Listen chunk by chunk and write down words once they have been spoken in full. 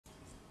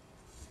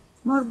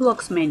More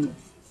blocks menu.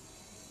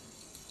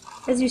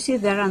 As you see,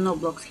 there are no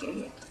blocks here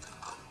yet.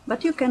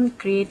 But you can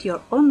create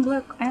your own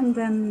block and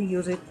then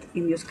use it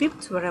in your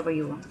scripts wherever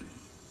you want.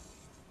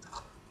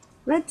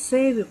 Let's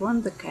say we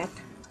want the cat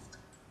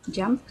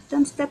jump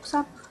 10 steps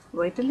up,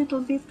 wait a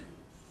little bit,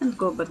 and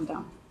go back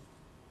down.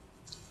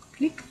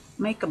 Click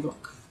Make a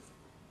block.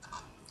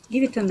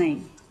 Give it a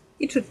name.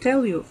 It should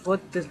tell you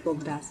what this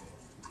block does.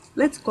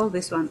 Let's call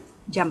this one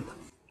Jump.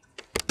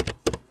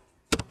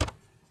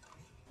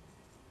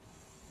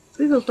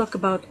 We will talk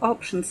about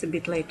options a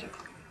bit later.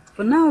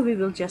 For now, we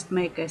will just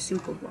make a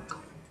simple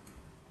block.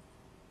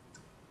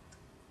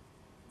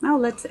 Now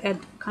let's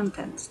add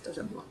contents to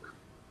the block.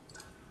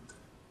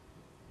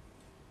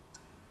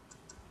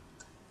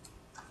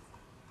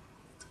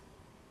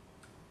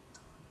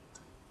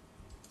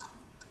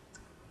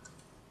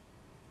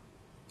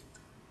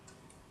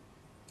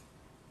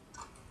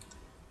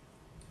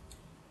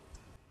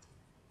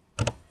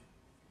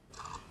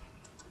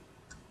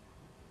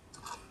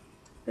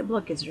 The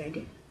block is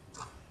ready.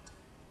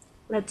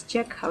 Let's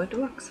check how it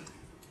works.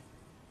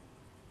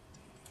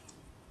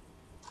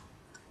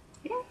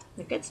 Yeah,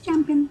 the cat's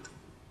jumping.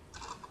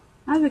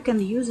 Now we can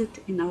use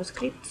it in our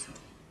scripts.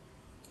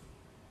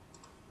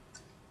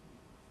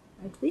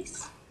 Like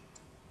this.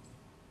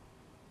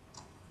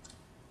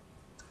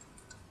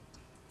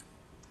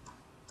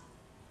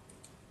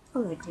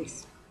 Or like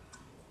this.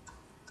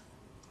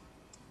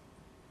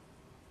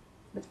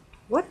 But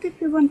what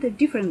if we want a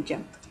different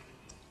jump?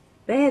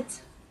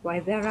 That's why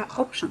there are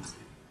options.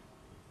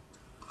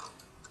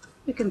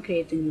 We can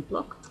create a new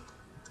block,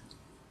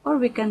 or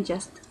we can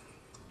just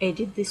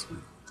edit this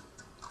one.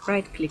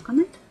 Right click on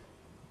it,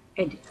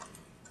 edit.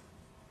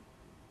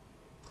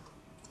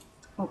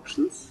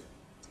 Options.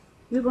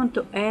 We want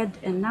to add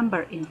a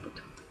number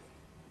input.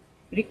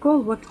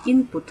 Recall what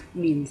input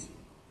means.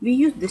 We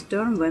used this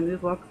term when we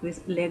worked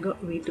with Lego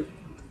Redo.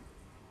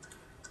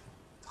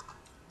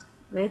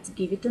 Let's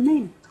give it a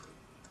name.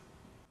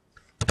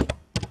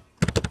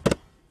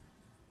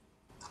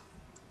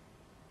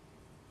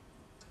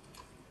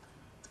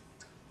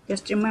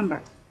 Just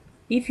remember,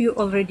 if you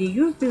already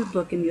use this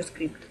block in your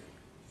script,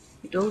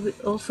 it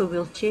also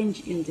will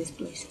change in these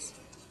places.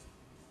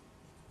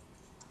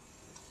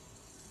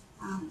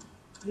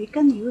 We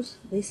can use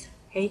this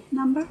height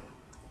number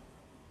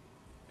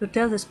to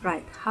tell the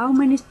sprite how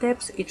many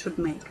steps it should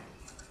make.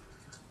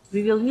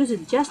 We will use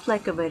it just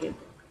like a variable.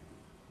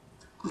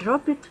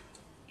 Drop it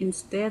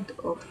instead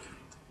of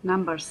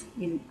numbers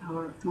in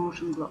our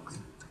motion blocks.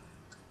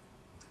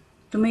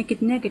 To make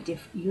it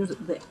negative, use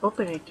the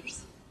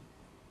operators.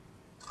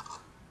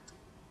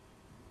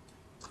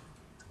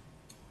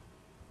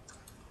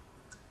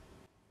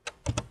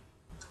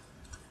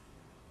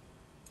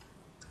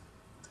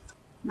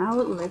 Now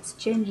let's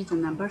change the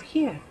number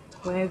here,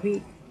 where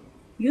we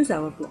use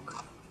our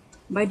block.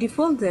 By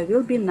default there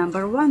will be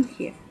number 1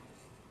 here.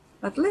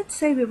 But let's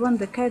say we want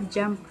the cat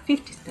jump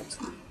 50 steps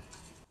now.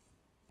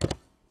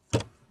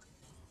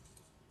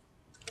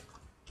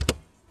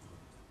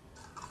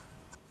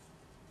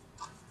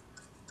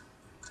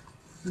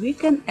 We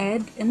can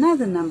add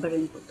another number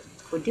input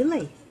for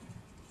delay.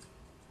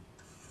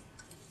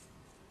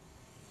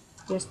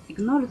 Just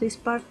ignore this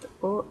part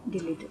or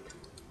delete it.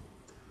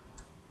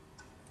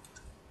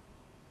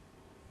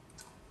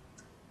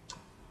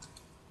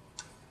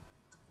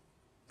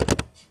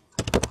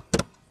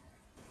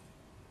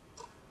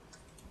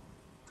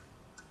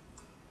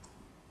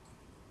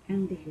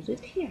 And use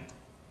it here.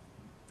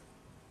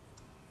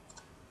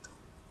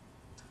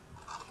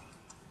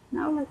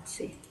 Now let's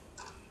see.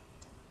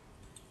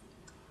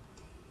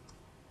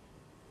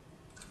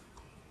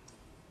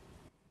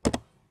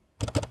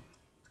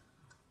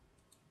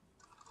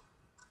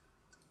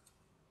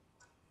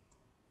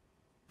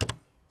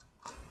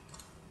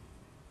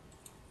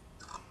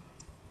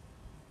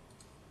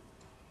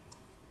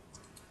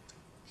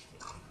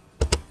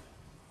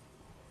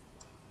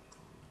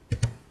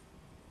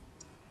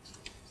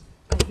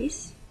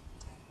 This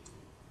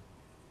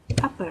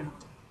up arrow.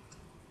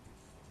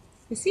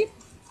 You see?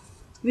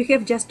 We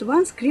have just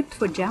one script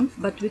for jump,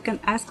 but we can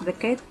ask the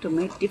cat to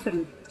make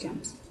different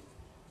jumps.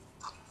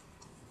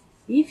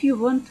 If you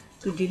want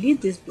to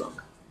delete this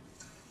block,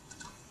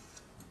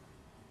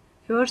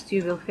 first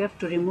you will have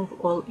to remove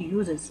all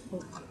uses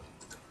of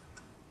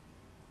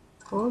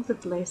all the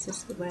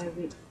places where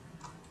we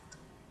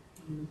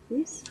use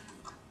this,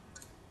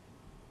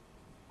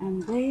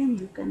 and then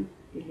you can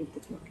delete the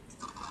block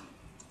itself.